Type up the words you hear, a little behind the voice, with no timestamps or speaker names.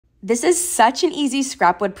This is such an easy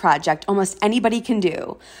scrap wood project almost anybody can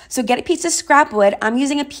do. So get a piece of scrap wood. I'm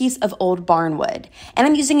using a piece of old barn wood, and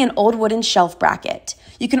I'm using an old wooden shelf bracket.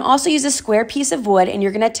 You can also use a square piece of wood, and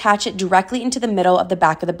you're going to attach it directly into the middle of the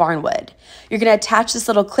back of the barn wood. You're going to attach this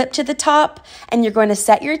little clip to the top, and you're going to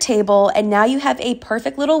set your table, and now you have a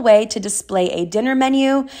perfect little way to display a dinner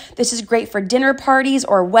menu. This is great for dinner parties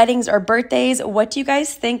or weddings or birthdays. What do you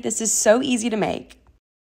guys think? This is so easy to make.